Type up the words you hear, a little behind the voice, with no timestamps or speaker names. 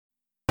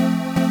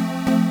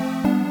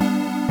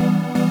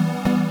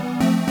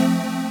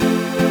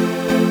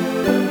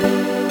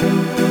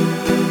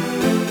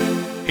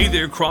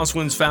there,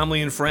 Crosswinds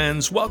family and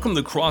friends. Welcome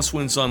to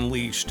Crosswinds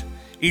Unleashed.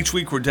 Each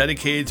week we're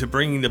dedicated to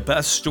bringing the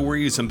best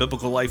stories and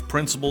biblical life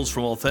principles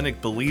from authentic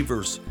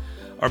believers.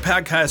 Our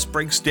podcast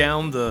breaks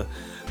down the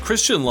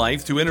Christian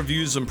life through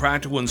interviews and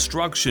practical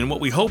instruction in what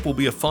we hope will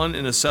be a fun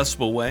and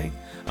accessible way.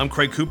 I'm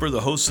Craig Cooper,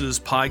 the host of this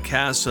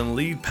podcast and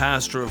lead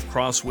pastor of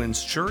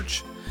Crosswinds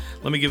Church.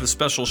 Let me give a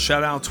special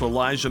shout out to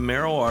Elijah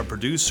Merrill, our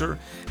producer,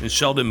 and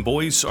Sheldon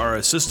Boyce, our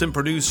assistant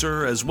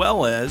producer, as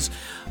well as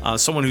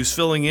someone who's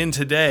filling in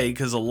today,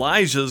 because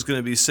Elijah is going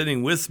to be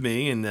sitting with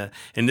me in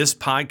this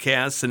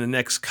podcast and the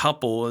next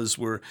couple as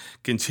we're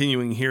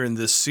continuing here in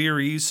this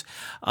series.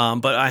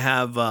 But I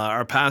have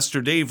our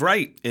pastor, Dave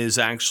Wright, is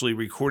actually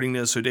recording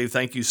this. So Dave,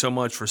 thank you so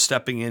much for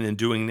stepping in and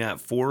doing that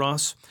for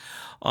us.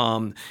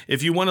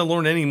 If you want to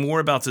learn any more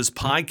about this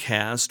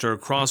podcast or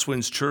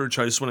Crosswinds Church,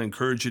 I just want to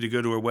encourage you to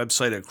go to our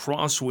website at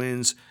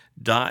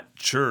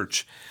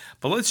crosswinds.church.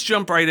 But let's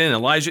jump right in.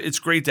 Elijah, it's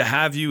great to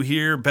have you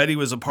here. Betty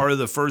was a part of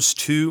the first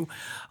two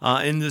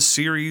in this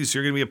series.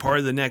 You're going to be a part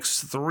of the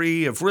next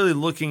three of really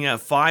looking at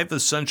 5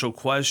 essential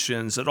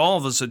questions that all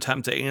of us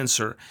attempt to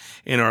answer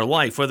in our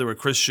life, whether we're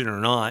Christian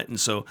or not. And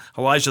so,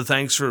 Elijah,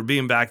 thanks for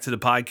being back to the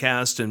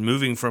podcast and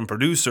moving from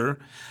producer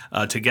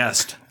to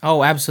guest.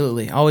 Oh,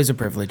 absolutely. Always a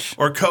privilege.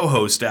 Or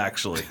co-host,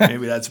 actually.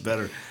 Maybe that's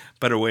a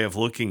better way of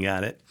looking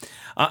at it.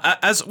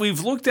 As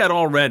we've looked at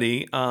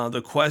already,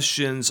 the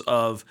questions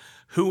of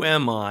who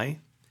am I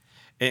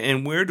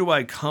and where do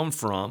I come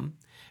from?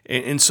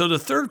 And so the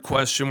third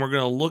question we're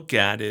going to look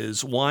at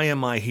is, why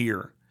am I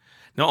here?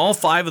 Now, all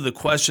 5 of the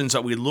questions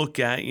that we look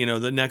at,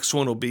 the next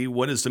one will be,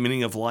 what is the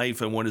meaning of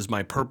life and what is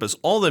my purpose?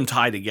 All of them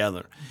tie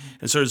together.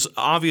 And so there's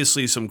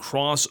obviously some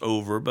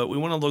crossover, but we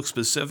want to look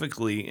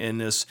specifically in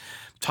this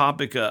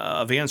topic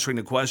of answering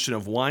the question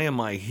of why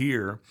am I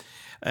here?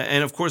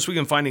 And of course, we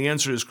can find the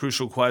answer to this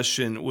crucial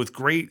question with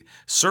great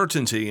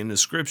certainty in the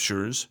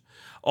scriptures.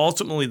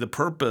 Ultimately, the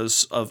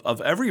purpose of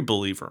every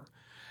believer,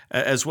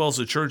 as well as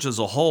the church as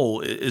a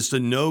whole, is to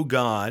know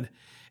God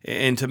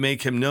and to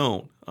make him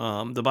known.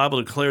 The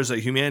Bible declares that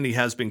humanity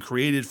has been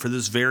created for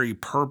this very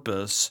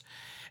purpose,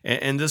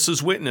 and this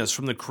is witnessed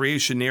from the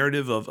creation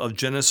narrative of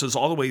Genesis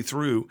all the way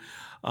through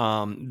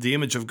the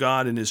image of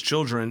God and his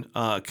children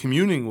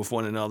communing with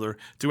one another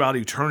throughout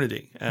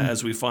eternity,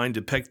 as we find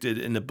depicted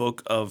in the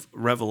book of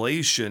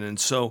Revelation. And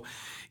so,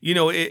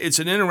 it's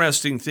an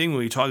interesting thing when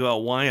we talk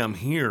about why I'm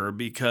here,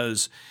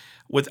 because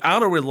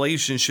without a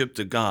relationship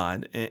to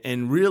God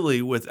and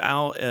really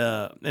without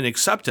an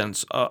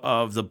acceptance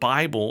of the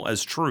Bible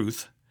as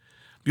truth,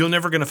 you're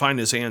never going to find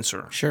this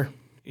answer. Sure.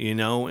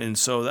 And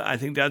so I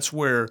think that's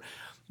where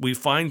we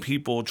find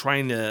people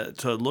trying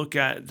to look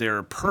at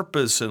their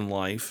purpose in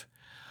life,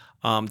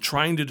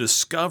 trying to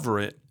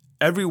discover it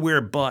everywhere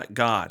but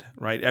God,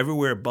 right?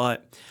 Everywhere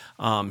but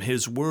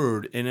his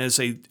word. And as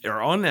they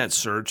are on that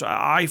search,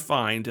 I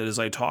find that as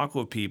I talk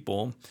with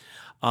people,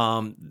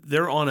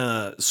 they're on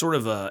a sort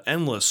of a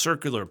endless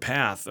circular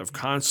path of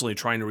constantly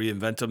trying to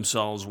reinvent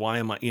themselves. Why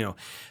am I,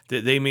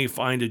 they may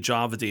find a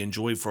job that they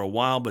enjoy for a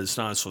while, but it's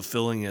not as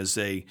fulfilling as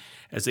they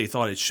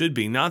thought it should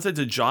be. Not that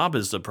the job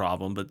is the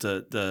problem, but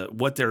the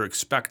what they're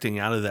expecting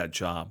out of that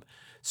job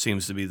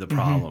seems to be the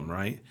problem,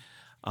 right?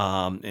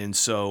 And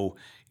so,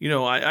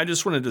 I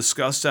just want to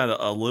discuss that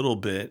a little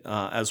bit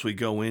as we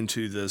go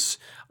into this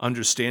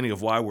understanding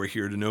of why we're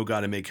here, to know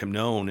God and make him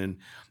known. And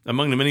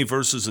among the many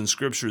verses in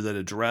Scripture that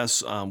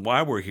address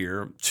why we're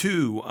here,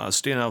 2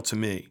 stand out to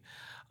me.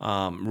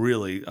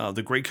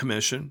 The Great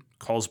Commission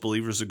calls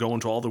believers to go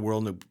into all the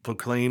world and to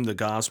proclaim the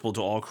gospel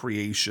to all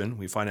creation.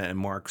 We find that in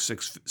Mark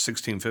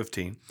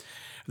 16:15.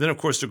 Then, of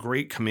course, the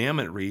Great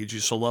Commandment reads, you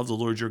shall love the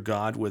Lord your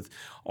God with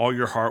all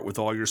your heart, with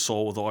all your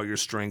soul, with all your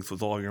strength,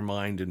 with all your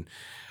mind, and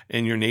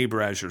your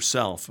neighbor as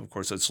yourself. Of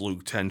course, that's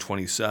Luke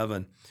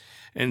 10:27.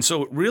 And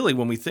so really,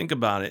 when we think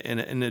about it,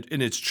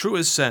 in its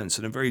truest sense,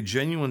 in a very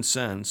genuine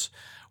sense,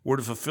 we're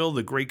to fulfill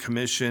the Great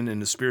Commission in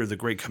the spirit of the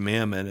Great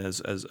Commandment,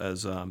 as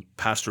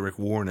Pastor Rick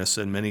Warren has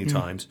said many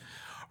times,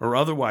 or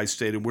otherwise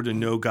stated, we're to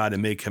know God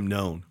and make him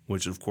known,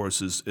 which, of course,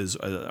 is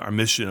our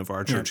mission of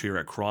our church here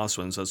at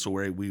Crosswinds. That's the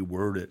way we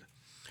word it.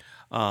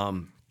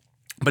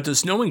 But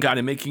this knowing God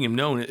and making him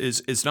known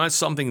is not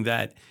something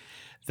that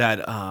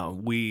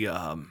we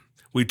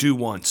do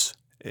once.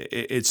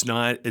 It's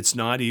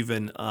not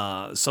even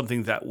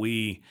something that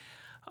we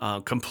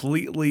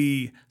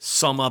completely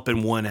sum up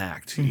in one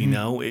act.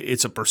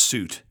 It's a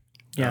pursuit.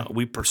 Yeah.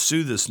 We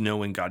pursue this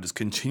knowing God, is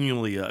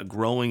continually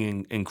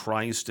growing in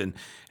Christ and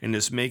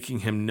is making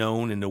him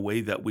known in the way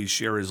that we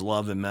share his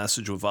love and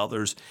message with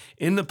others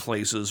in the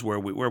places where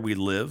we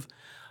live,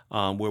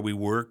 where we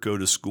work, go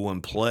to school,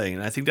 and play.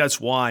 And I think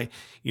that's why,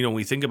 when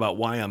we think about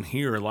why I'm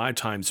here, a lot of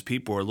times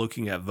people are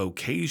looking at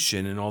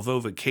vocation. And although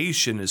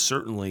vocation is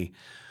certainly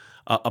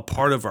a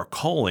part of our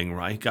calling,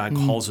 right? God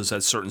calls us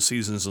at certain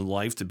seasons in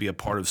life to be a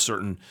part of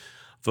certain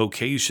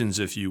vocations,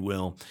 if you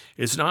will.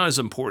 It's not as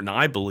important,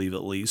 I believe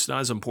at least,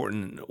 not as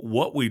important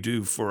what we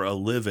do for a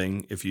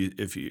living, if you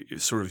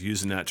sort of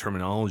using that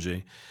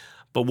terminology,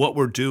 but what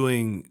we're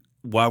doing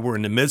while we're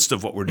in the midst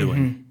of what we're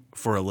doing.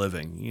 for a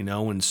living,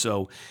 and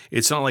so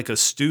it's not like a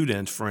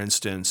student, for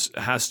instance,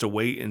 has to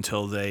wait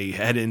until they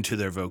head into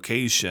their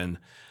vocation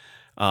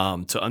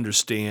to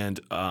understand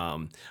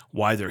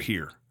why they're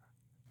here.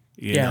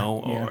 Yeah.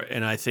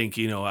 And I think,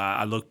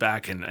 I look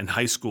back in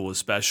high school,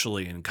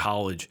 especially in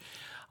college,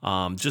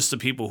 just the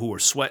people who are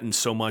sweating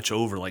so much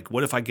over, like,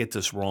 what if I get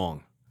this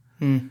wrong?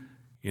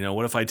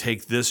 What if I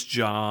take this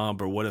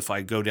job, or what if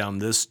I go down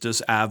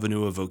this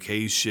avenue of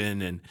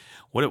vocation, and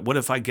what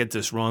if I get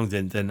this wrong?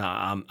 Then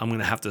I'm going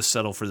to have to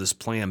settle for this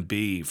plan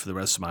B for the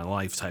rest of my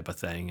life, type of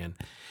thing. And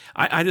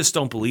I just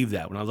don't believe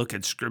that. When I look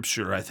at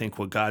Scripture, I think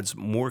what God's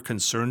more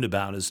concerned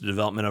about is the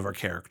development of our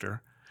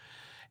character,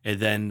 and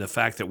then the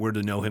fact that we're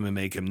to know Him and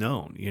make Him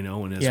known.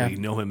 And as we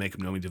know Him, make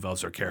Him known, He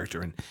develops our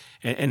character,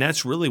 and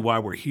that's really why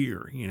we're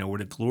here. We're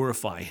to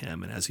glorify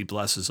Him, and as He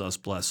blesses us,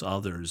 bless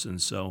others,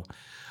 and so.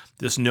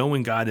 This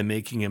knowing God and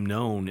making Him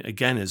known,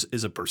 again, is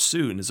a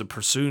pursuit, and is a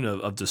pursuit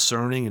of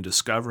discerning and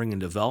discovering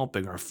and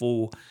developing our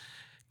full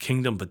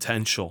kingdom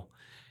potential.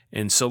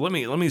 And so let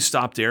me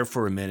stop there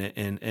for a minute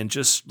and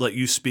just let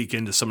you speak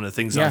into some of the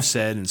things I've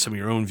said and some of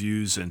your own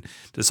views and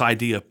this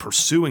idea of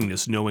pursuing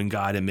this knowing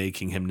God and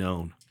making Him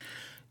known.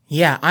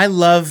 Yeah, I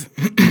love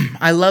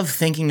I love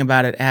thinking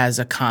about it as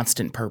a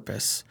constant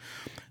purpose.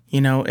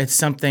 It's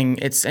something,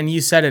 and you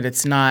said it,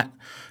 it's not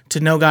to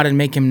know God and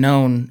make Him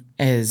known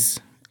as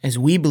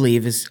we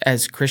believe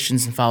as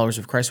Christians and followers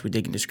of Christ. We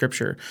dig into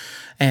Scripture,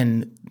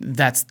 and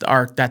that's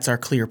our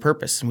clear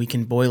purpose, and we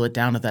can boil it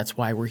down to that's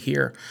why we're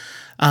here.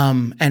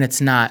 And it's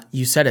not,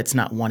 you said it's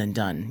not one and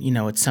done.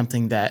 It's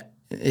something that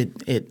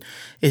it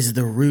is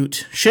the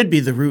root, should be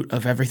the root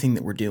of everything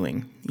that we're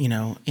doing.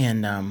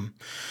 And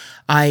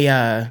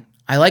I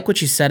like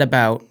what you said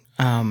about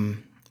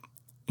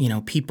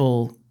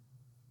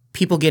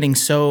people getting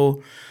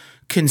so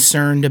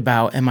concerned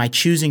about, am I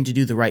choosing to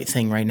do the right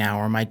thing right now,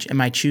 or am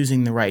I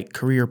choosing the right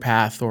career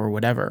path or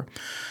whatever?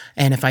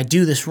 And if I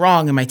do this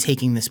wrong, am I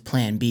taking this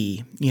plan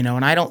B?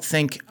 And I don't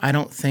think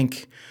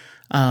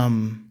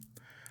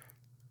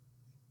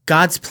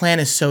God's plan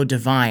is so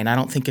divine. I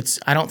don't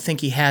think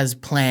He has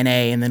plan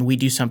A and then we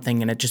do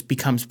something and it just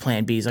becomes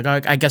plan B. He's like,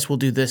 oh, I guess we'll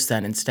do this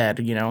then instead.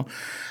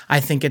 I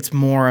think it's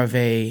more of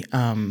a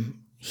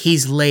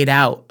He's laid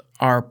out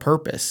our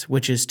purpose,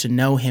 which is to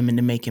know Him and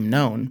to make Him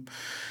known.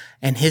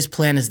 And His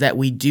plan is that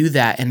we do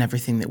that in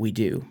everything that we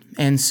do.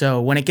 And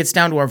so when it gets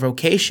down to our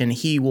vocation,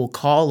 He will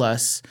call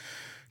us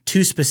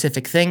to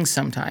specific things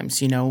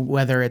sometimes,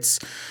 whether it's,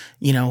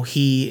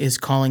 He is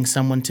calling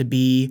someone to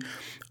be,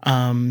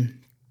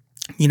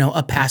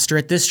 a pastor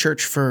at this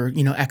church for,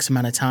 X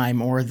amount of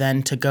time, or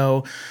then to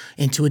go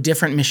into a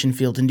different mission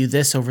field and do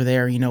this over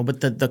there, but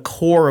the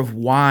core of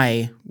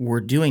why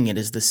we're doing it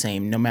is the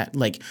same, no matter,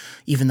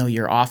 even though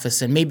your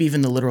office and maybe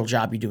even the literal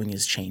job you're doing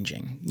is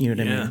changing. You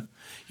know what I mean?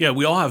 Yeah,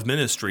 we all have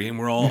ministry, and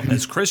we're all,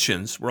 as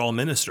Christians, we're all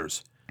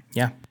ministers.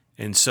 Yeah.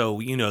 And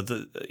so,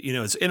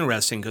 it's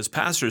interesting because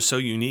pastor is so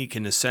unique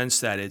in the sense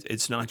that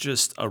it's not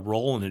just a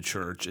role in a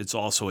church, it's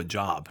also a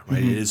job,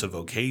 right? It is a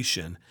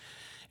vocation.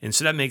 And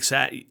so that makes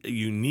that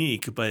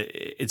unique, but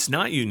it's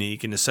not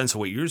unique in the sense of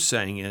what you're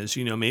saying is,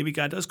 maybe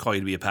God does call you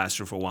to be a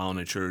pastor for a while in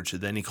a church,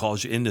 and then He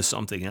calls you into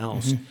something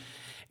else.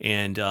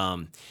 And,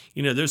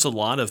 there's a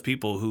lot of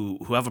people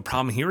who have a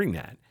problem hearing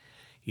that.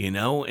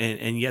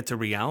 And yet the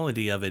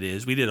reality of it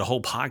is, we did a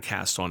whole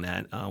podcast on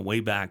that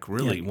way back,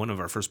 really, one of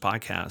our first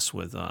podcasts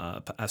with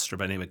a pastor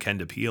by the name of Ken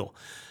DePeel,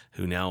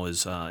 who now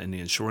is in the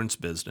insurance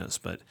business,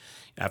 but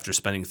after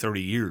spending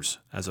 30 years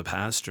as a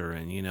pastor,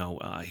 and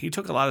he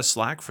took a lot of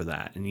slack for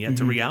that. And yet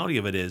the reality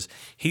of it is,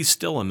 he's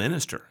still a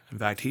minister. In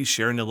fact, he's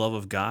sharing the love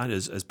of God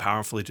as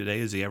powerfully today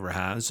as he ever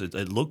has. It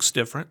looks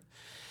different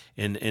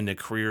in the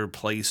career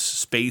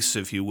space,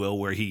 if you will,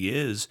 where he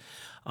is.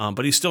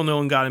 But he's still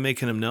knowing God and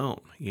making Him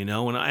known,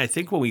 And I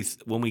think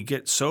when we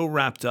get so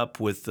wrapped up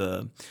with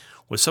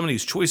some of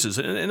these choices,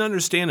 and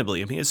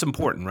understandably, I mean, it's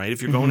important, right?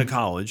 If you're going to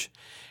college,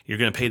 you're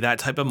going to pay that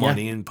type of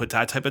money and put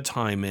that type of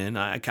time in.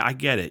 I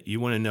get it. You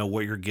want to know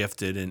what you're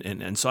gifted,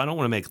 and so I don't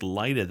want to make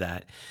light of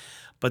that.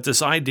 But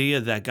this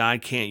idea that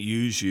God can't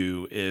use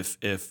you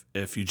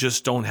if you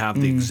just don't have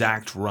the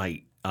exact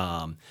right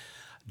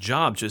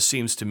job just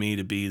seems to me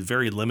to be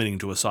very limiting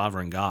to a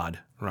sovereign God.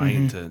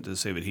 Right, to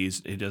say that He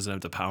doesn't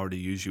have the power to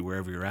use you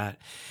wherever you're at,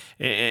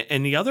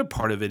 and the other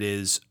part of it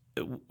is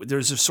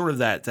there's a sort of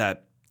that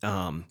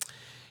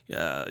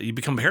you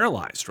become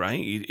paralyzed,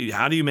 right?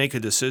 How do you make a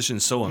decision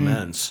so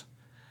immense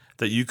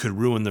that you could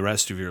ruin the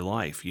rest of your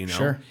life?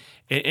 Sure.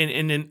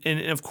 And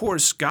of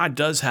course, God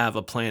does have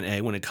a plan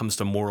A when it comes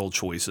to moral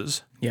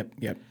choices.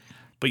 Yep.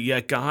 But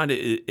yet, God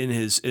in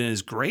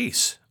His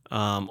grace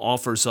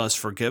offers us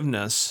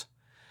forgiveness,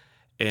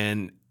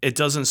 and it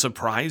doesn't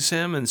surprise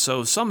Him. And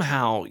so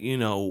somehow,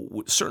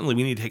 certainly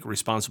we need to take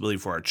responsibility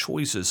for our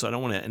choices. So I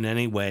don't want to in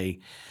any way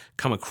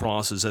come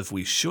across as if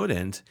we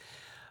shouldn't.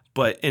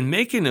 But in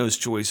making those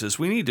choices,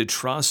 we need to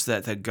trust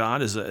that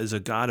God is a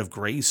God of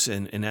grace.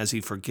 And as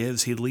He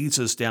forgives, He leads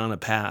us down a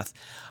path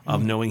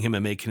of knowing Him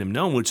and making Him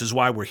known, which is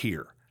why we're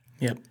here.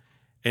 Yep.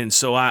 And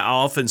so I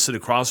often sit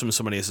across from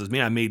somebody that says,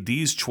 "Man, I made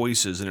these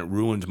choices and it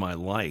ruined my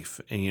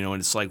life." And and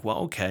it's like, well,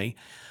 okay,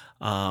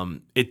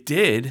 it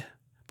did,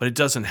 but it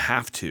doesn't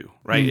have to,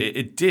 right?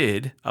 It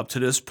did up to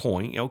this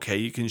point. Okay,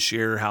 you can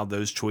share how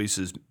those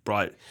choices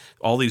brought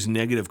all these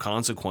negative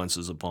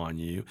consequences upon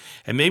you,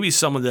 and maybe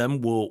some of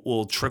them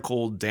will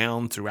trickle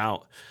down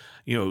throughout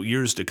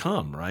years to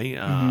come, right?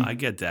 I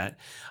get that.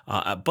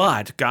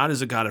 But God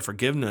is a God of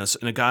forgiveness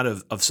and a God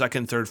of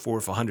second, third,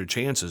 fourth, 100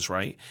 chances,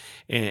 right?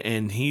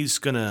 And He's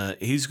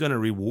gonna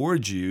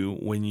reward you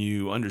when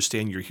you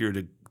understand you're here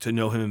to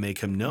know Him and make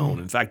Him known.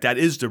 In fact, that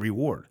is the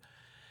reward.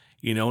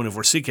 And if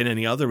we're seeking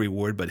any other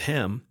reward but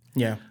Him,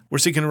 Yeah. we're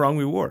seeking the wrong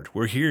reward.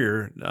 We're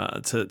here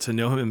to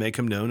know Him and make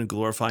Him known and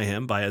glorify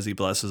Him by as He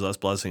blesses us,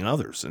 blessing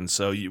others. And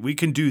so we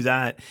can do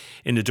that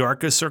in the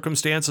darkest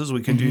circumstances.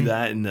 We can do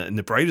that in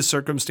the brightest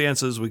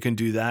circumstances. We can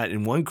do that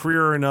in one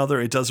career or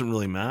another. It doesn't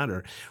really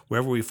matter.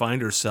 Wherever we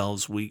find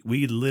ourselves,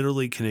 we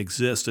literally can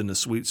exist in the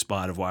sweet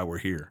spot of why we're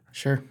here.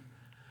 Sure.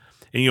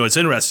 And it's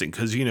interesting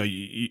because you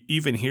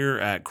even here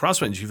at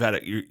Crosswinds,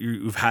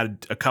 you've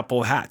had a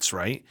couple of hats,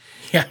 right?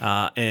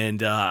 Yeah.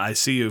 And I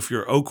see if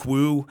your Oak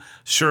Woo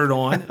shirt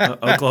on,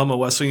 Oklahoma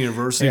Wesleyan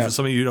University. Yeah. For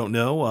some of you who don't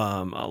know,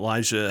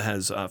 Elijah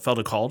has felt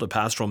a call to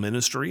pastoral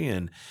ministry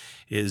and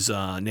is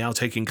now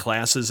taking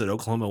classes at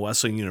Oklahoma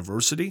Wesleyan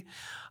University.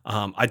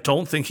 I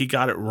don't think he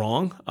got it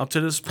wrong up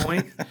to this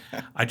point.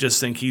 I just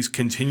think he's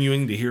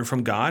continuing to hear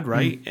from God,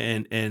 right?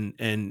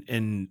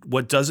 And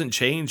what doesn't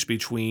change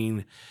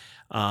between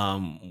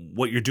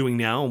what you're doing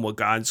now and what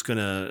God's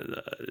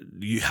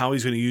how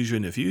He's gonna use you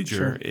in the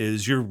future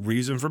is your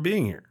reason for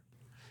being here.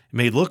 It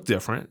may look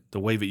different the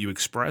way that you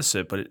express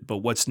it, but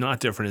what's not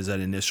different is that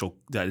initial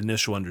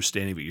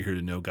understanding that you're here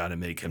to know God and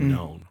make Him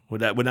known.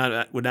 Would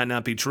that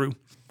not be true?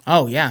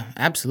 Oh yeah,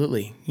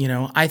 absolutely.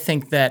 I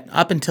think that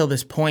up until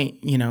this point,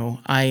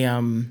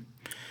 I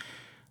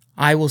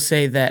will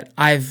say that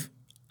I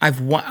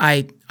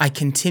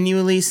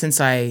continually,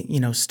 since I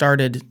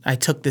started, I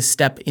took this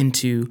step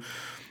into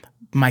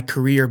my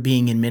career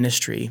being in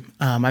ministry.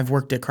 I've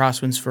worked at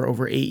Crosswinds for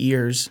over 8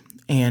 years,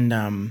 and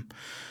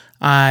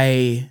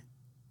I,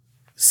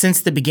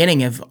 since the beginning,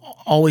 have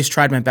always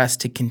tried my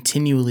best to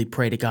continually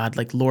pray to God,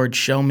 like, Lord,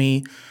 show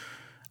me.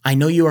 I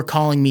know you are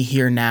calling me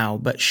here now,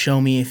 but show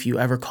me if you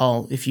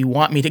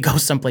want me to go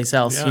someplace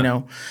else,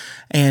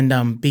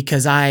 And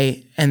because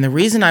the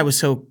reason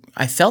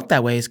I felt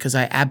that way is because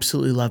I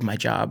absolutely love my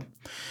job.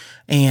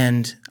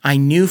 And I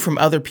knew from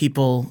other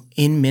people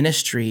in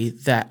ministry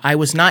that I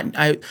was not,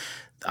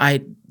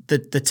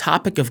 the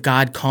topic of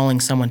God calling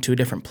someone to a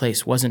different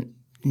place wasn't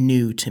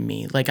new to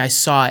me. Like, I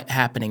saw it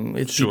happening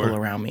with people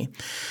around me.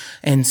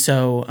 And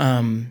so,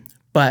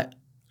 but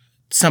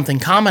something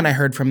common I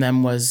heard from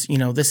them was,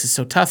 this is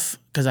so tough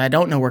because I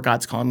don't know where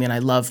God's calling me and I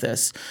love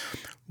this,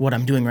 what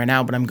I'm doing right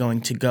now, but I'm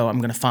going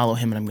to follow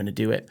Him and I'm going to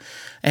do it.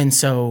 And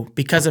so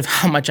because of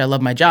how much I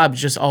love my job,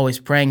 just always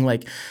praying,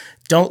 like,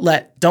 don't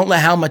let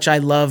how much I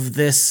love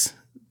this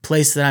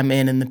place that I'm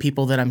in and the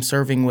people that I'm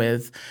serving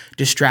with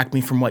distract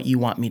me from what you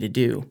want me to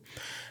do.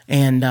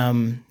 And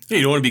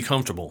you don't want to be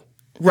comfortable.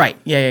 Right.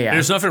 Yeah.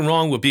 There's nothing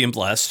wrong with being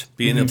blessed,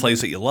 being in a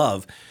place that you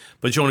love,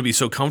 but you want to be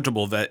so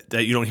comfortable that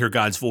you don't hear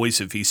God's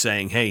voice if He's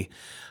saying, "Hey,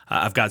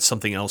 I've got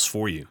something else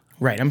for you."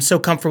 Right. I'm so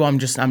comfortable. I'm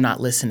not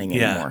listening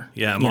anymore.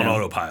 Yeah. I'm on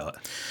autopilot.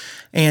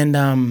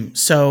 And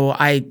so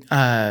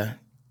I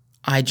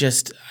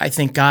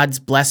think God's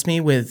blessed me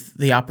with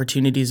the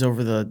opportunities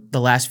over the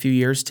last few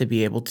years to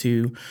be able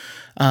to,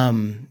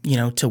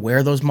 to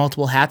wear those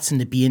multiple hats and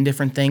to be in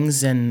different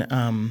things. And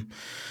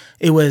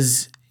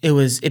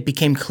it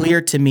became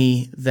clear to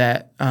me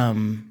that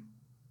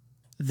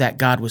that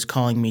God was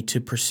calling me to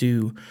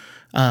pursue,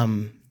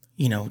 the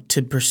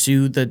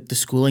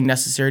schooling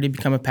necessary to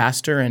become a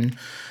pastor. And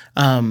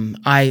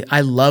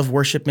I love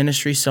worship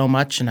ministry so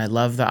much, and I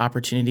love the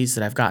opportunities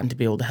that I've gotten to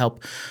be able to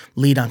help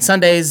lead on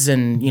Sundays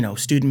and,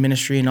 student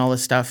ministry and all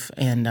this stuff.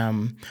 And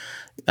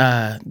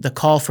the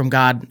call from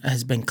God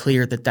has been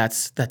clear that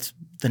that's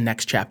the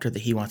next chapter that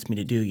He wants me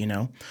to do,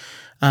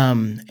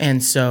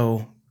 And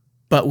so,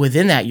 but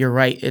within that, you're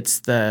right.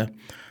 It's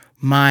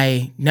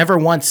never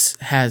once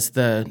has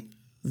the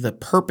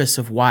purpose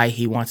of why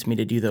He wants me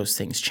to do those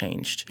things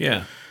changed.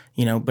 Yeah.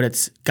 But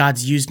it's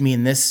God's used me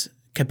in this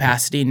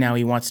capacity. Now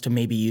He wants to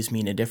maybe use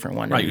me in a different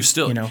one. Right. And, You're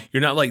still,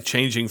 you're not like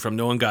changing from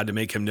knowing God to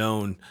make Him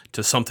known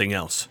to something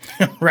else.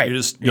 Right. You're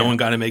just knowing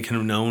God to make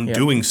Him known,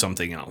 doing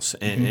something else.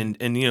 And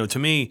to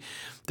me,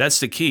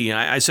 that's the key.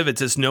 I said that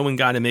this knowing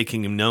God and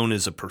making Him known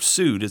is a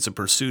pursuit. It's a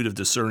pursuit of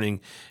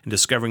discerning and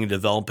discovering and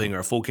developing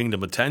our full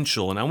kingdom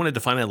potential. And I want to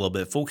define that a little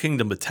bit. Full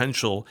kingdom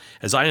potential,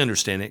 as I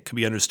understand it, can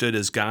be understood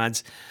as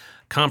God's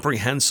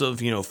comprehensive,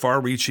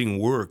 far-reaching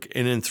work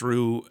in and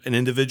through an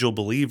individual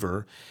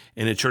believer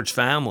in a church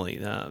family.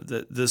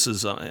 That this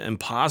is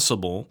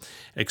impossible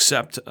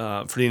except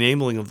for the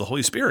enabling of the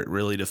Holy Spirit,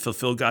 really, to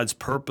fulfill God's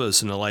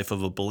purpose in the life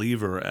of a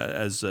believer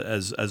as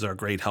our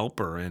great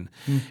helper.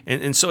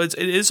 And so it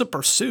is a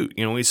pursuit.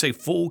 You know, when we say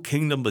full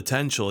kingdom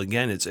potential,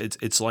 again,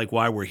 it's like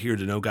why we're here,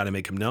 to know God and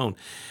make Him known.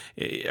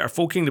 Our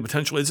full kingdom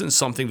potential isn't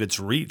something that's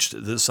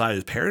reached this side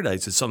of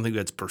paradise. It's something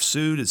that's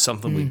pursued. It's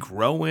something we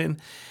grow in.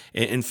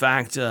 In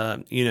fact,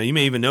 you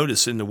may even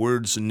notice in the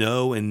words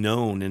 "know" and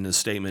 "known" in the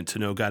statement, to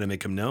know God and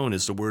make Him known,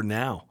 is the word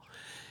 "now."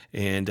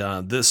 And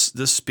this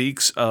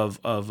speaks of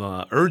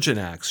urgent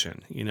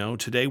action. You know,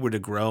 today we're to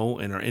grow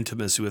in our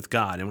intimacy with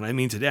God. And when I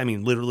mean today, I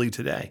mean literally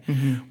today.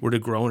 We're to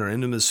grow in our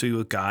intimacy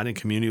with God and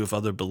community with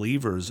other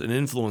believers and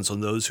influence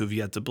on those who have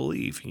yet to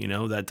believe. You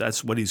know,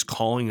 that's what He's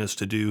calling us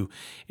to do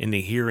in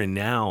the here and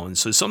now. And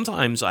so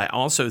sometimes I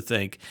also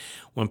think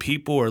when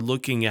people are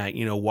looking at,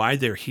 why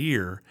they're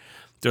here,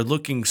 they're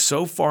looking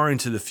so far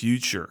into the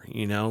future,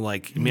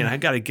 like, man, I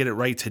got to get it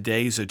right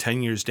today, so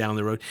 10 years down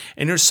the road.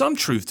 And there's some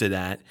truth to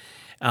that.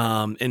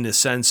 In the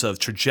sense of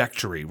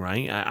trajectory,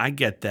 right? I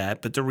get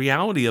that. But the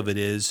reality of it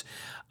is,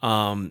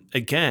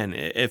 again,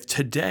 if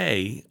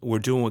today we're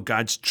doing what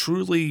God's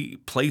truly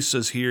placed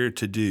us here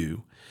to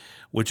do,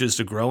 which is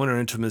to grow in our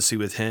intimacy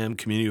with Him,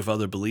 community with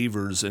other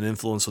believers, and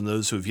influence on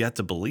those who have yet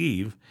to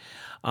believe,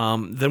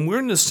 then we're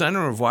in the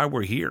center of why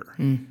we're here.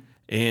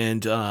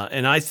 And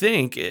I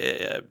think...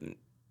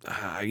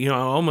 I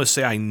almost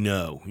say I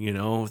know,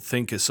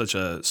 think is such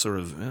a sort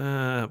of,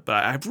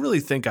 but I really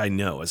think I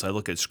know as I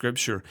look at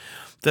Scripture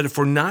that if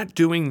we're not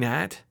doing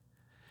that,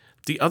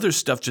 the other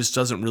stuff just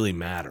doesn't really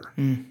matter.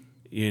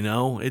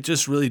 It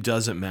just really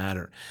doesn't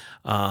matter.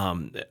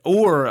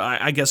 Or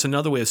I guess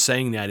another way of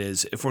saying that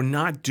is if we're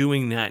not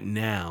doing that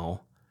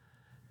now,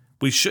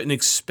 we shouldn't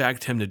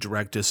expect Him to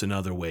direct us in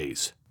other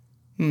ways.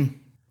 You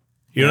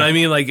know what I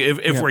mean? Like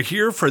if we're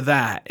here for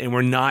that and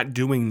we're not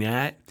doing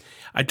that,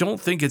 I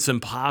don't think it's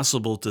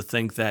impossible to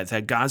think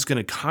that God's going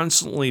to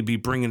constantly be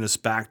bringing us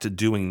back to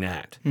doing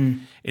that.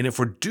 And if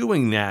we're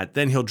doing that,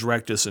 then He'll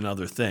direct us in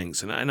other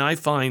things. And I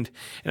find,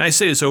 and I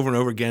say this over and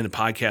over again in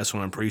podcasts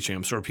when I'm preaching,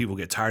 I'm sure people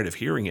get tired of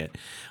hearing it,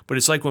 but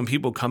it's like when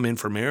people come in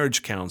for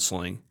marriage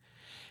counseling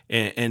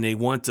and they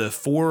want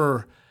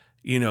the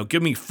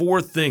give me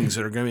 4 things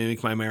that are going to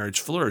make my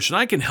marriage flourish. And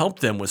I can help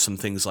them with some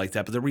things like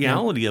that. But the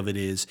reality of it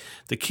is,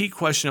 the key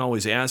question I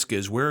always ask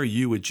is, where are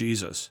you with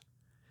Jesus?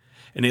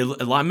 And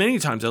many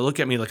times they look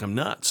at me like I'm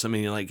nuts. I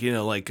mean,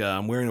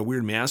 I'm wearing a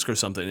weird mask or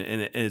something.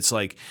 And it's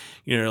like,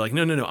 they're like,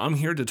 no, I'm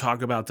here to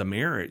talk about the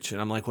marriage.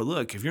 And I'm like, well,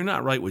 look, if you're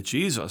not right with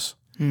Jesus,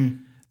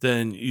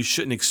 then you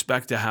shouldn't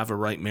expect to have a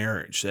right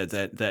marriage.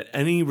 That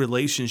any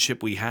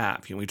relationship we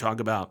have, we talk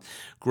about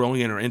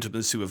growing in our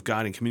intimacy with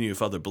God and community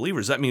with other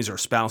believers, that means our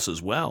spouse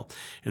as well.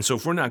 And so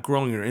if we're not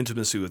growing in our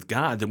intimacy with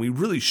God, then we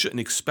really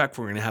shouldn't expect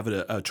we're going to have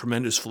a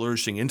tremendous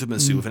flourishing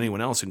intimacy with anyone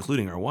else,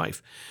 including our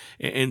wife.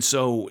 And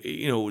so,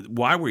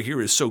 why we're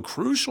here is so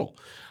crucial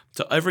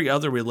to every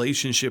other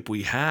relationship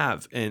we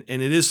have. And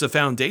it is the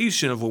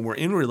foundation of when we're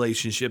in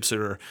relationships that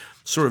are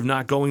sort of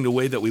not going the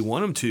way that we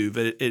want them to,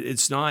 but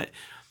it's not...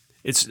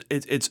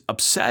 It's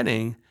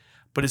upsetting,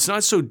 but it's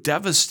not so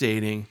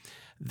devastating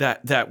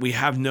that we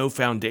have no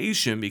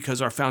foundation,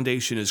 because our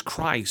foundation is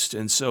Christ.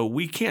 And so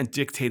we can't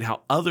dictate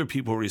how other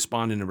people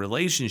respond in a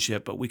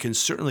relationship, but we can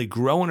certainly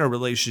grow in our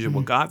relationship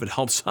with God. It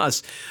helps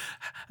us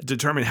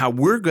determine how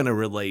we're going to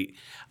relate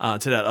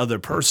to that other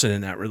person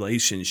in that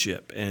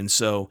relationship. And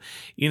so,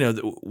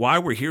 why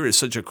we're here is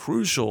such a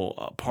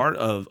crucial part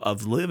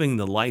of living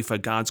the life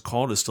that God's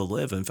called us to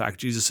live. In fact,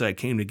 Jesus said, I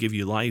came to give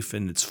you life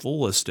in its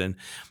fullest. And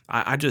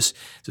the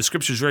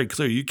Scripture is very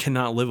clear. You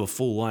cannot live a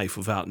full life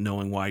without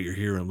knowing why you're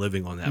here and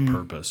living on that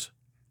purpose.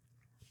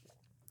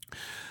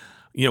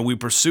 We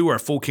pursue our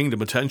full kingdom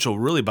potential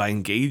really by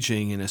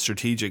engaging in a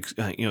strategic,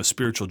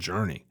 spiritual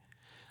journey.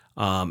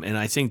 And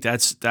I think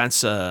that's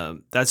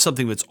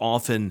something that's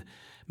often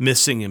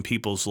missing in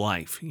people's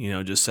life.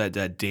 Just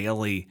that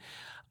daily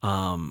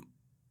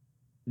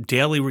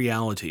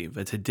reality.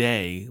 But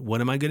today,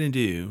 what am I going to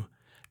do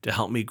to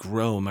help me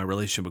grow in my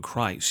relationship with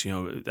Christ?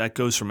 That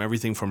goes from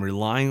everything from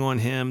relying on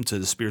Him to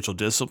the spiritual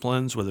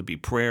disciplines, whether it be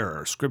prayer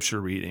or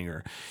Scripture reading,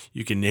 or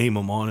you can name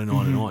them on and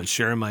on and on.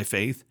 Sharing my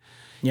faith.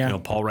 Yeah.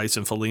 Paul writes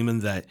in Philemon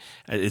that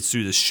it's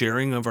through the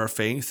sharing of our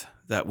faith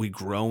that we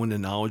grow in the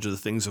knowledge of the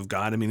things of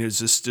God. I mean, there's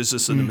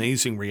just an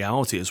amazing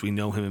reality as we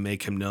know Him and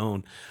make Him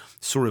known,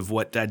 sort of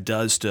what that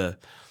does to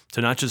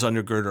not just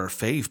undergird our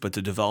faith, but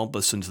to develop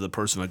us into the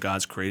person that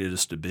God's created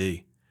us to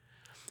be.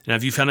 And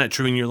have you found that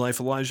true in your life,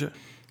 Elijah?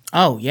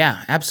 Oh,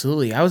 yeah,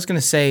 absolutely. I was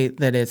going to say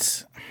that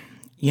it's,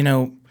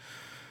 even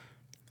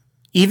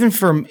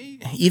for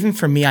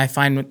me, I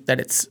find that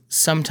it's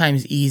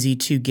sometimes easy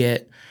to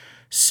get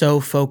so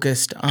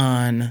focused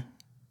on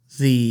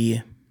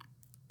I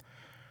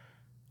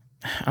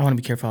want to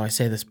be careful how I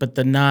say this, but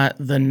the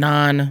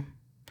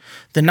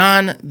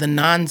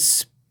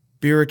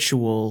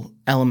non-spiritual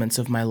elements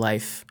of my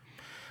life,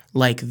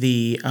 like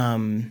the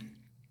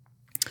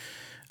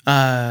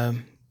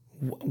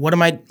what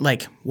am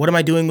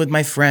I doing with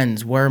my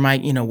friends? Where am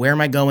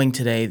I going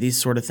today?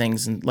 These sort of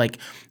things, and like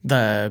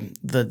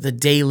the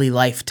daily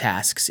life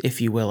tasks, if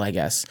you will, I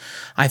guess.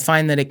 I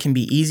find that it can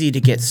be easy to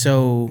get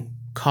so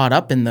caught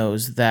up in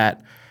those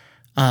that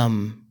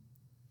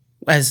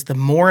as the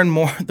more and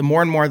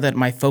more that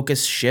my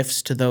focus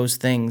shifts to those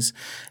things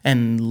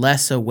and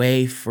less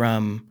away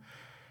from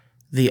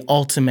the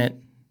ultimate,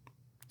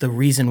 the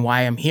reason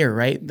why I'm here,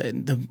 right?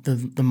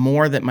 The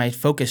more that my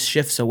focus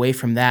shifts away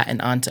from that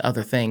and onto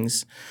other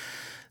things,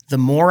 the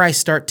more I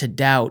start to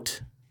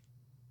doubt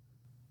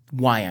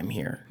why I'm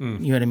here. You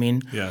know what I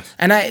mean? Yes.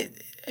 And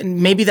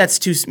maybe that's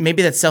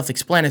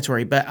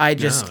self-explanatory, but I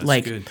just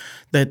good.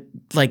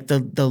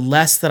 the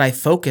less that I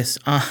focus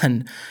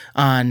on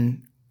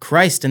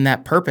Christ and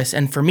that purpose,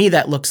 and for me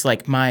that looks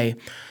like my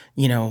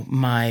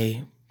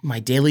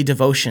daily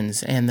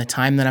devotions and the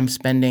time that I'm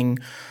spending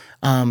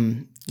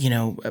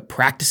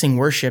practicing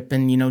worship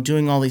and,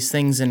 doing all these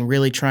things and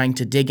really trying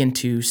to dig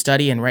into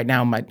study. And right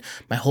now my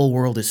whole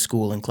world is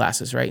school and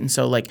classes, right? And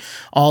so like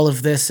all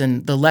of this,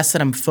 and the less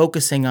that I'm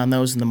focusing on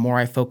those and the more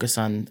I focus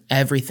on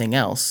everything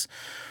else,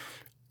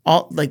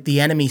 the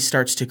enemy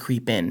starts to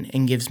creep in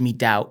and gives me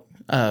doubt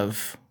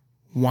of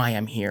why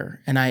I'm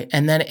here. And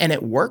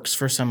it works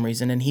for some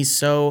reason. And he's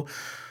so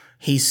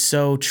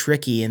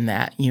tricky in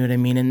that, you know what I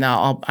mean? And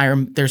now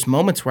there's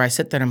moments where I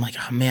sit there and I'm like,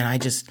 oh man, I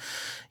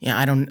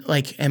don't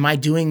am I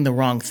doing the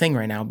wrong thing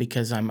right now?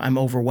 Because I'm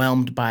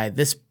overwhelmed by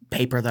this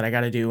paper that I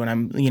got to do.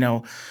 And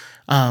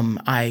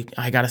I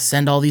got to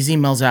send all these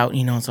emails out,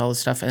 it's all this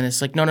stuff. And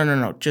it's like,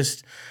 no.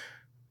 Just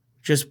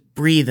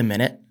breathe a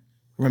minute.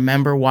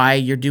 Remember why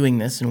you're doing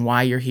this and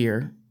why you're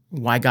here,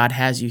 why God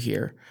has you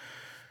here.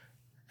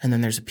 And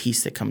then there's a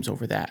peace that comes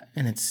over that.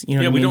 And it's, what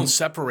I mean? We don't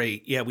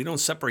separate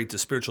the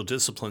spiritual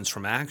disciplines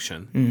from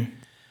action.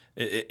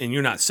 And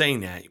you're not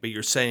saying that, but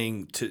you're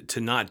saying to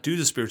not do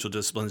the spiritual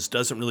disciplines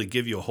doesn't really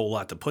give you a whole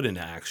lot to put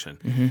into action.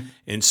 Mm-hmm.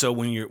 And so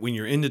when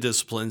you're in the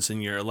disciplines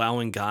and you're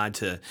allowing God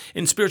to,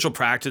 in spiritual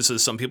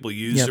practices, some people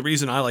use, Yep. The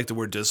reason I like the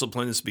word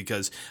discipline is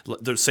because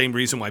the same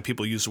reason why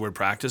people use the word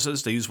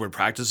practices. They use the word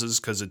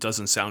practices because it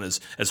doesn't sound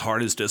as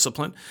hard as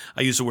discipline.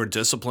 I use the word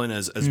discipline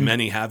as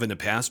many have in the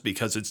past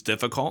because it's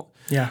difficult.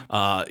 Yeah.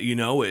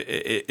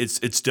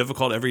 It's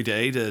difficult every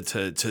day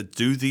to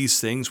do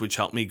these things which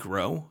help me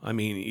grow. I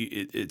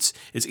mean,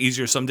 it's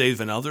easier some days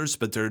than others,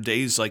 but there are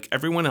days like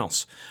everyone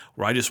else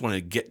where I just want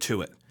to get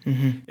to it.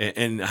 Mm-hmm.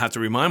 And I have to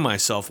remind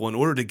myself, well, in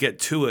order to get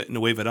to it in a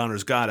way that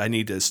honors God, I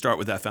need to start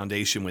with that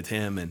foundation with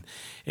Him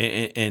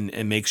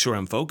and make sure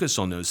I'm focused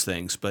on those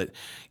things. But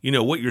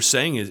what you're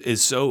saying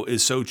is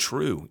so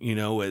true.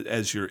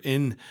 As you're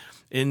in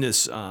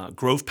this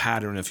growth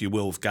pattern, if you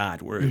will, with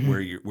God, where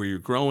you're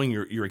growing,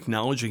 you're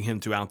acknowledging Him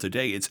throughout the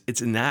day.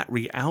 It's in that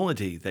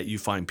reality that you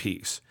find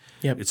peace.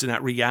 Yep. It's in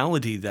that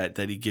reality that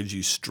He gives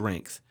you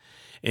strength.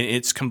 And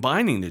it's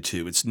combining the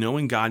two. It's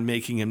knowing God,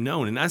 making Him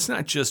known. And that's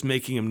not just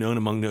making Him known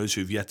among those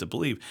who have yet to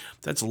believe.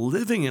 That's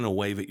living in a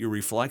way that you're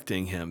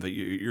reflecting Him, that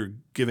you're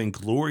giving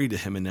glory to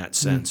Him in that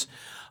sense.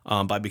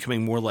 By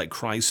becoming more like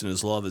Christ in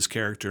His love, His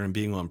character, and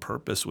being on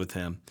purpose with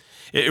Him.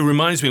 It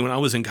reminds me when I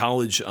was in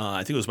college, I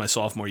think it was my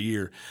sophomore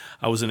year,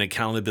 I was in an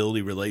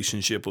accountability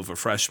relationship with a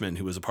freshman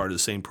who was a part of the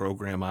same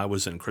program. I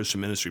was in a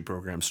Christian ministry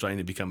program studying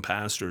to become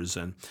pastors.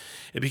 And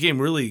it became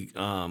really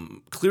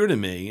clear to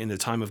me in the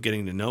time of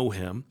getting to know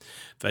him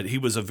that he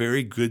was a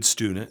very good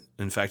student,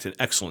 in fact, an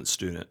excellent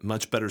student,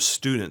 much better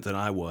student than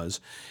I was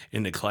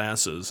in the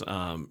classes,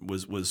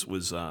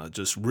 was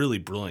just really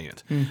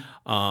brilliant.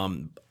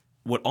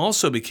 What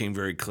also became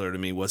very clear to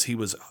me was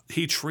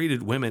he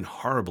treated women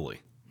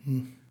horribly.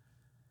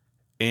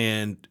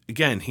 And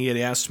again, he had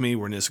asked me,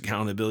 we're in this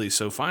accountability.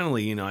 So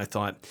finally, I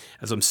thought,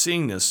 as I'm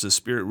seeing this, the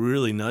Spirit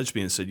really nudged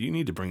me and said, you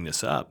need to bring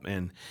this up.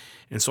 And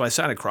so I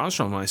sat across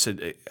from him and I said,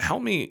 hey,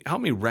 help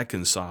me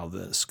reconcile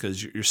this,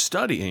 because you're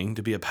studying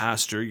to be a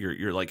pastor.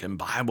 You're like in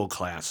Bible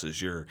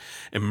classes. You're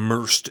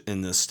immersed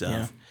in this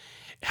stuff.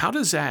 Yeah. How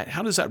does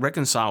that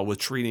reconcile with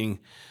treating,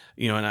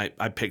 and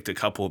I picked a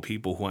couple of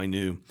people who I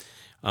knew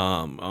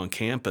on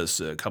campus,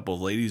 a couple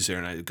of ladies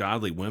there, and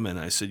godly women.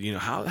 I said,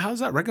 how does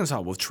that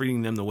reconcile with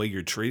treating them the way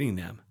you're treating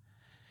them?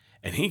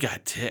 And he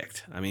got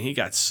ticked. I mean, he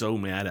got so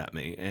mad at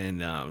me.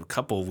 And a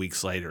couple of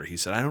weeks later, he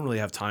said, I don't really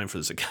have time for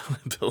this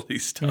accountability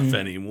stuff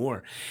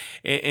anymore.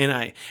 And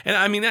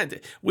I mean,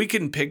 that we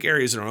can pick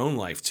areas in our own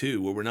life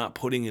too, where we're not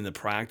putting into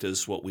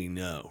practice what we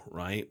know,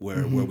 right?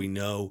 Where we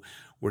know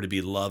we're to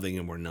be loving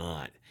and we're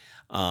not.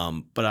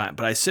 But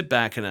I sit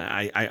back and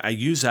I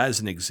use that as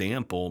an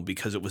example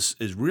because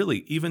is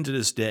really, even to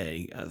this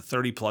day,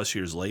 30 plus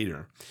years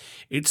later,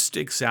 it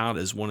sticks out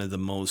as one of the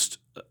most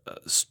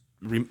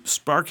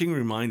sparking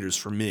reminders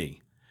for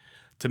me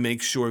to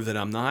make sure that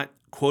I'm not,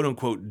 quote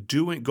unquote,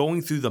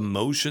 going through the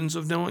motions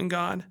of knowing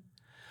God,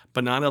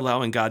 but not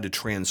allowing God to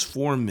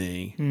transform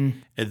me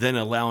and then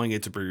allowing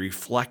it to be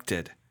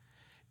reflected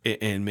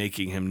and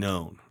making him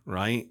known,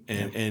 right?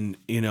 And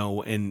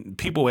and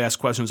people ask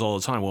questions all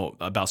the time, well,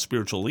 about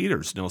spiritual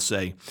leaders, and they'll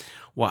say,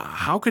 well,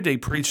 how could they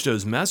preach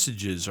those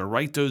messages or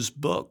write those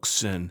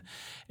books and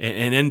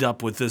end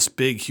up with this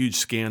big, huge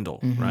scandal,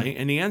 right?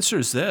 And the answer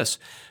is this: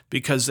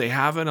 because they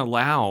haven't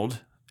allowed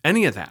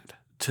any of that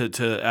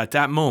to at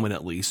that moment,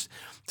 at least,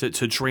 to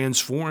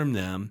transform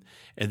them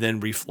and then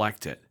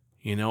reflect it.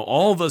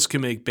 All of us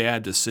can make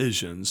bad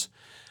decisions,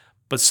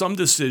 but some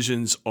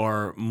decisions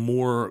are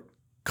more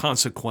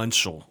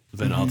consequential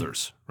than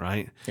others,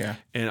 right? Yeah.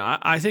 And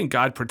I think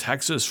God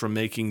protects us from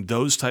making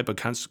those type of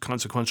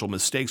consequential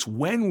mistakes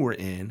when we're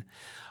in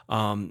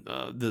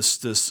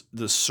this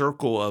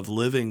circle of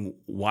living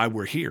while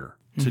we're here,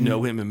 to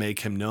know him and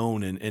make him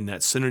known, and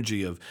that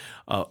synergy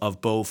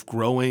of both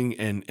growing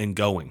and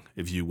going,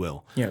 if you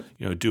will.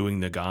 Yep.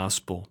 Doing the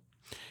gospel.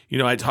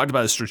 I talked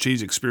about a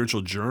strategic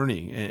spiritual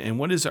journey, and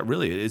what is that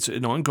really? It's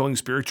an ongoing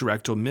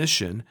spiritual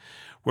mission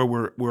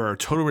where our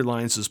total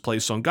reliance is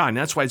placed on God. And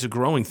that's why it's a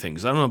growing thing.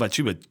 'Cause I don't know about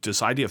you, but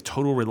this idea of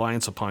total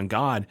reliance upon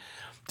God,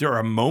 there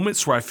are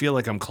moments where I feel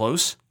like I'm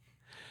close,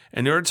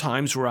 and there are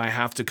times where I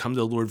have to come to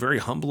the Lord very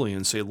humbly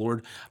and say,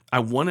 Lord, I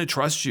want to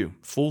trust you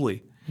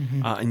fully.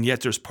 And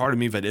yet there's part of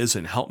me that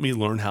isn't. Help me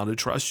learn how to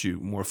trust you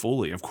more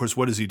fully. Of course,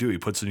 what does he do? He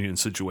puts you in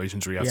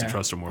situations where you have to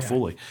trust him more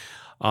fully,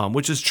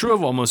 which is true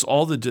of almost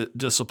all the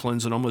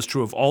disciplines and almost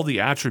true of all the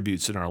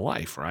attributes in our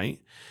life, right?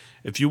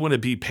 If you want to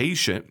be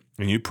patient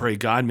and you pray,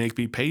 God, make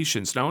me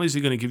patient, not only is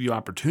he going to give you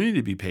opportunity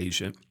to be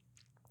patient,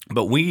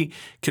 but we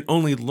can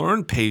only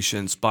learn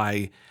patience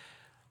by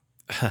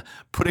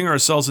putting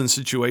ourselves in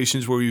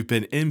situations where we've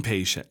been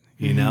impatient.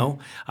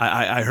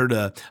 I heard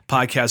a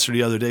podcaster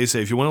the other day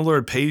say, if you want to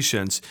learn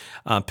patience,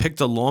 pick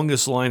the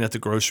longest line at the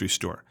grocery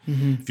store.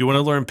 If you want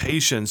to learn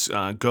patience,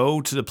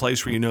 go to the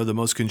place where you know the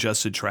most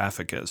congested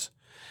traffic is.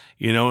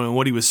 And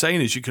what he was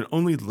saying is you can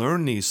only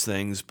learn these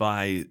things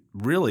by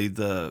really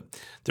the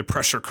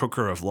pressure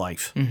cooker of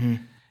life.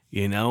 And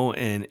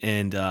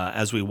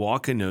as we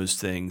walk in those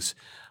things,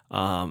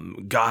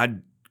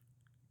 God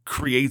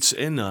creates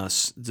in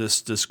us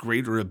this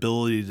greater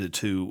ability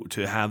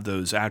to have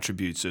those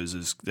attributes,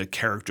 as the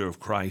character of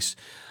Christ,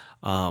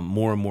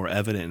 more and more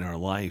evident in our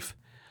life.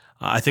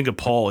 I think of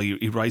Paul.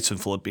 He writes in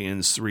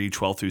Philippians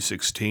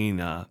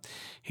 3:12-16.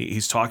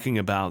 He's talking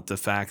about the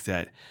fact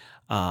that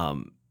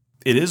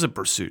it is a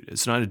pursuit.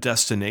 It's not a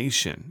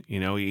destination.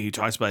 He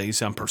talks about, he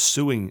said, I'm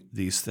pursuing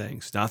these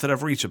things. Not that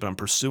I've reached it, but I'm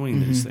pursuing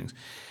these things.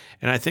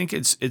 And I think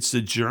it's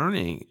the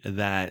journey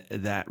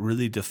that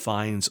really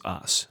defines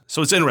us.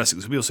 So it's interesting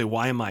because people say,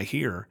 why am I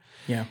here?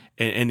 Yeah.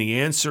 And the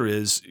answer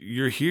is,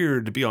 you're here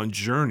to be on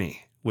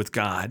journey with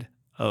God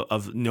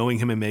of knowing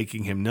him and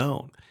making him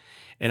known.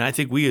 And I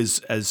think we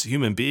as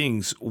human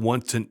beings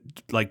want to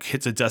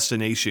hit the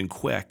destination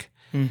quick.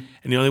 And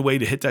the only way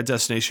to hit that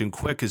destination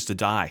quick is to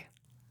die.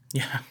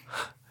 Yeah.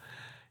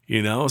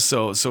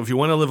 So if you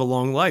want to live a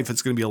long life,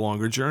 it's going to be a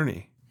longer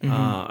journey.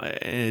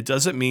 And it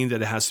doesn't mean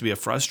that it has to be a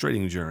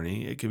frustrating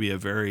journey. It can be a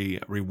very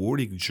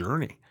rewarding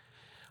journey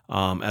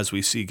as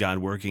we see God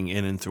working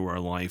in and through our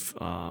life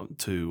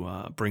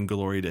to bring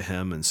glory to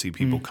him and see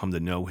people come to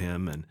know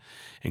him and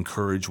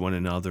encourage one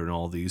another and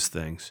all these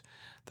things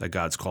that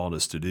God's called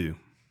us to do.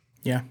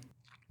 Yeah.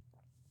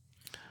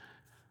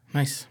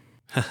 Nice.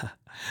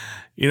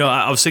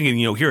 I was thinking,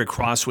 here at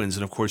Crosswinds,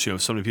 and of course,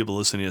 so many people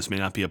listening to this may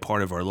not be a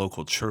part of our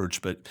local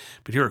church, but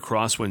here at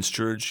Crosswinds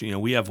Church,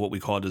 we have what we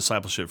call a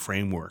discipleship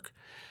framework,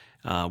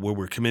 where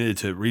we're committed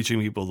to reaching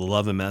people the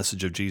love and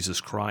message of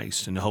Jesus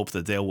Christ in the hope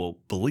that they will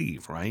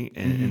believe, right?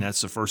 And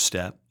that's the first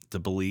step, to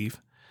believe,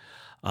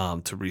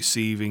 to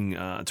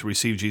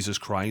receive Jesus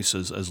Christ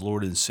as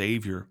Lord and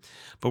Savior.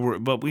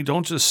 But we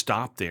don't just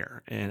stop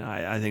there, and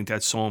I think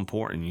that's so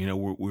important.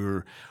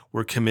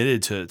 We're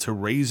committed to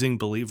raising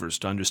believers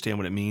to understand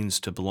what it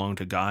means to belong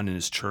to God and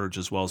his church,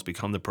 as well as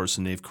become the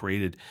person they've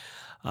created,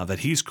 that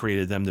he's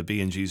created them to be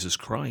in Jesus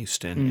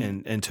Christ.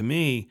 And to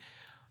me,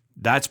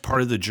 that's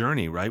part of the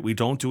journey, right? We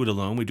don't do it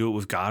alone. We do it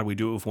with God. We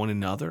do it with one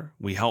another.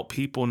 We help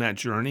people in that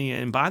journey.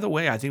 And by the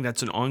way, I think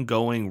that's an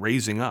ongoing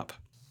raising up.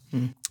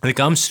 I think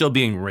I'm still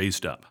being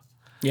raised up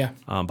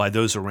by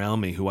those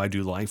around me who I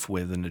do life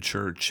with in the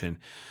church and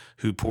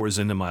who pours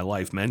into my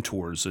life,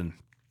 mentors and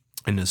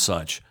as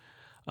such.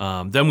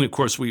 Then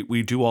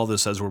we do all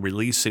this as we're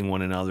releasing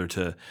one another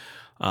to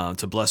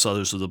bless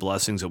others with the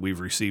blessings that we've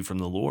received from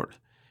the Lord.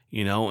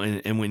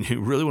 And when you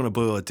really want to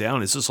boil it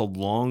down, it's just a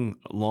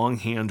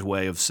longhand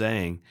way of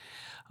saying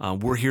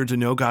we're here to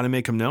know God and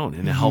make him known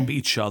and to help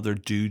each other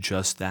do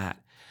just that.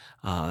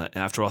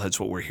 After all, that's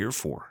what we're here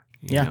for.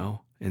 You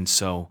know? And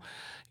so,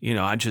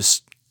 I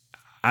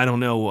don't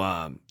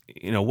know,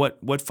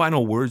 what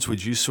final words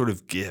would you sort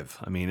of give?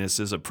 I mean, this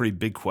is a pretty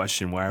big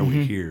question. Why are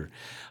we here?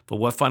 But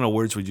what final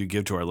words would you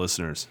give to our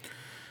listeners?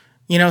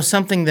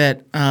 Something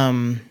that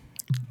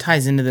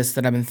ties into this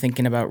that I've been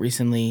thinking about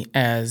recently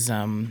as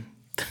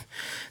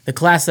the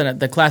class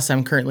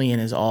I'm currently in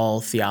is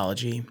all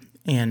theology.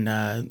 And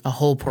a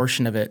huge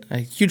portion of it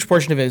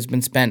has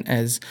been spent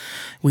as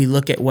we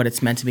look at what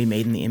it's meant to be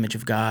made in the image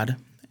of God.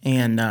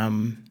 And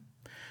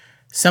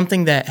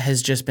something that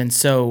has just been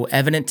so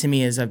evident to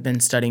me as I've been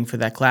studying for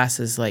that class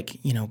is like,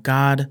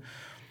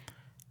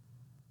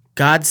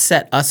 God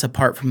set us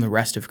apart from the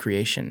rest of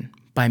creation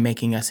by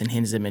making us in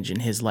His image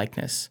and His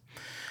likeness,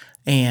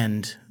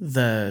 and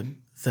the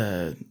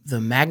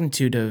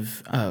magnitude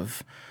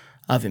of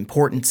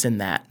importance in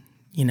that,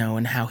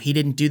 and how He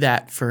didn't do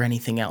that for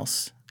anything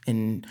else,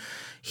 and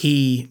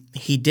He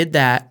did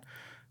that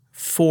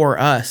for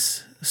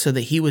us so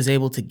that He was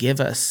able to give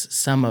us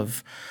some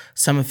of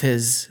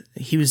His.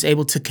 He was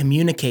able to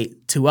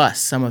communicate to us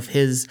some of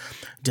His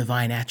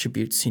divine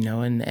attributes,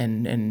 and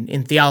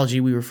in theology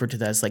we refer to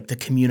that as like the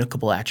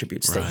communicable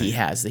attributes that He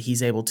has, that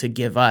He's able to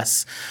give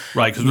us,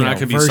 right? Because we're not going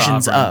to be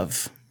versions sovereign.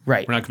 of,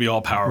 right? We're not going to be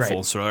all powerful,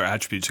 Right. so there are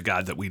attributes of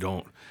God that we're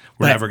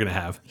never going to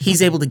have.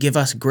 He's able to give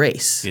us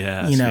grace,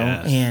 Yes,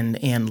 yes.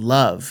 and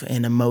love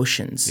and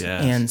emotions,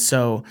 Yes. and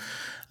so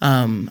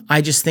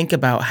I just think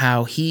about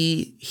how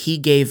he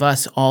gave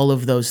us all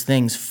of those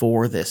things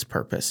for this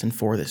purpose and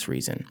for this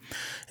reason,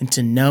 and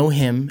to know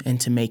Him and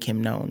to make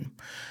Him known.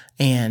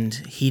 And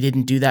He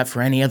didn't do that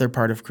for any other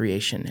part of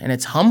creation. And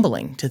it's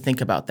humbling to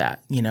think about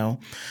that,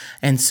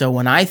 And so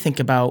when I think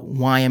about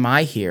why am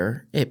I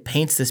here, it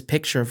paints this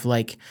picture of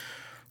like,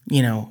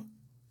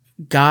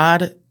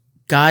 God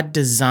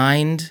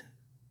designed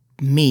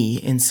me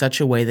in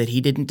such a way that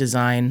He didn't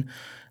design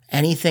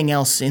anything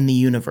else in the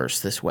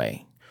universe this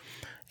way.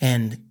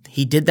 And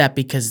He did that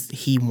because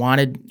He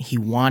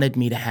wanted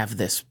me to have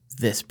this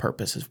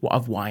purpose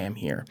of why I'm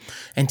here,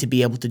 and to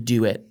be able to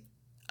do it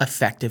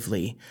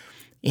effectively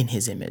in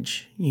His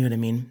image. You know what I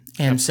mean?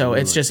 And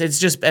Absolutely. So it's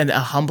just a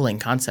humbling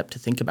concept to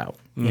think about,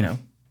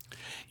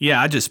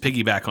 Yeah, I just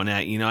piggyback on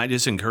that. I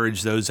just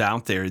encourage those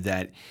out there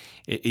that,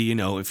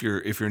 if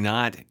you're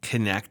not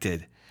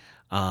connected,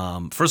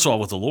 first of all,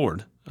 with the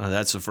Lord,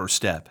 that's the first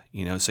step.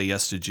 Say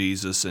yes to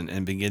Jesus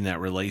and begin that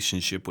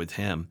relationship with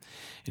Him.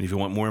 And if you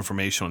want more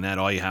information on that,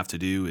 all you have to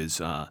do is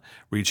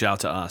reach out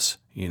to us,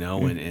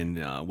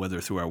 and whether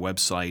through our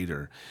website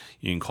or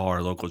you can call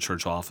our local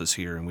church office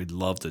here, and we'd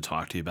love to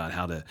talk to you about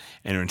how to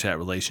enter into that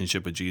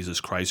relationship with Jesus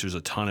Christ. There's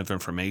a ton of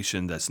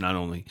information that's not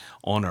only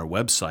on our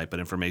website, but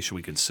information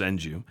we can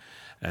send you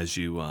as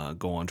you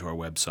go onto our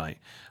website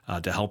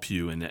to help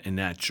you in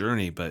that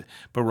journey. But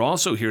we're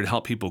also here to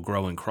help people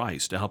grow in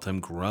Christ, to help them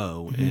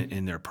grow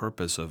in their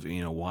purpose of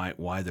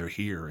why they're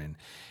here,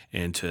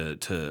 and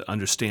to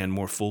understand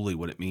more fully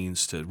what it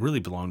means to really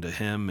belong to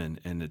Him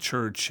and the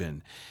church,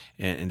 and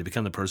to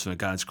become the person that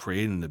God's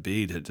created them to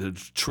be, to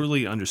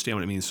truly understand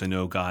what it means to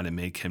know God and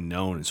make Him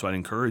known. And so I'd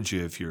encourage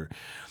you, if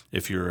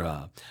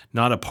you're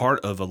not a part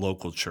of a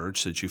local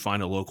church, that you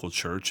find a local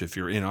church. If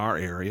you're in our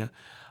area,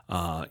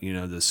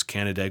 this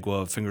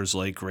Canandaigua, Fingers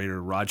Lake, Greater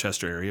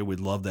Rochester area, we'd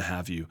love to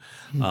have you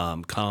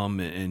come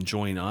and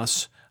join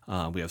us.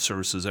 We have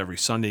services every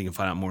Sunday. You can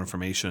find out more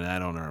information on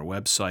that on our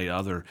website.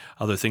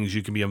 Other things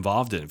you can be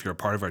involved in. If you're a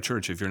part of our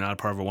church, if you're not a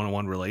part of a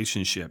one-on-one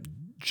relationship,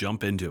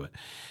 jump into it.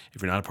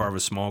 If you're not a part of a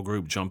small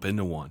group, jump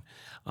into one.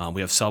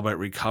 We have Celebrate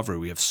Recovery.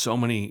 We have so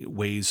many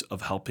ways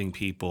of helping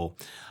people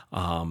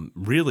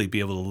really be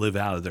able to live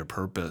out of their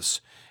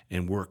purpose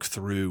and work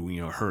through,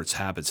 hurts,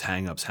 habits,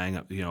 hang-up,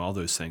 all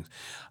those things,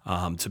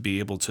 to be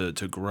able to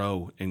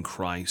grow in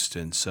Christ.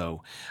 And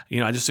so,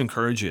 I just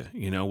encourage you,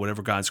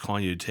 whatever God's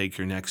calling you to take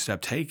your next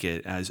step, take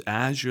it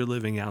as you're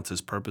living out this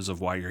purpose of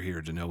why you're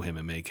here, to know Him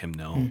and make Him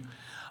known.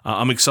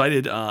 I'm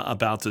excited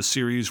about the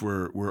series.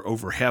 We're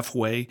over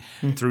halfway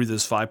through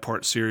this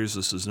 5-part series.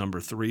 This is number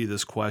 3,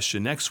 this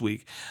question. Next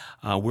week,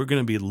 we're going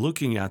to be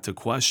looking at the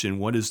question,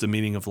 what is the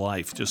meaning of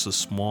life? Just a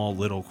small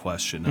little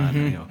question.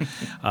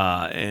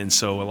 And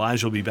so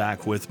Elijah will be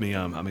back with me.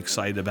 I'm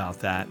excited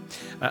about that.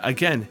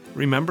 Again,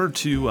 remember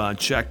to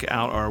check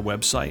out our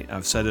website.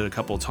 I've said it a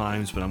couple of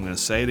times, but I'm going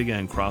to say it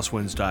again,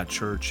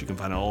 crosswinds.church. You can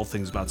find out all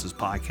things about this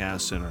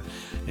podcast and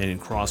in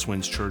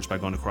Crosswinds Church by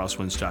going to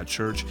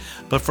crosswinds.church.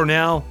 But for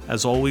now,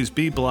 as always,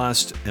 be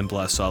blessed and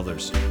bless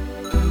others.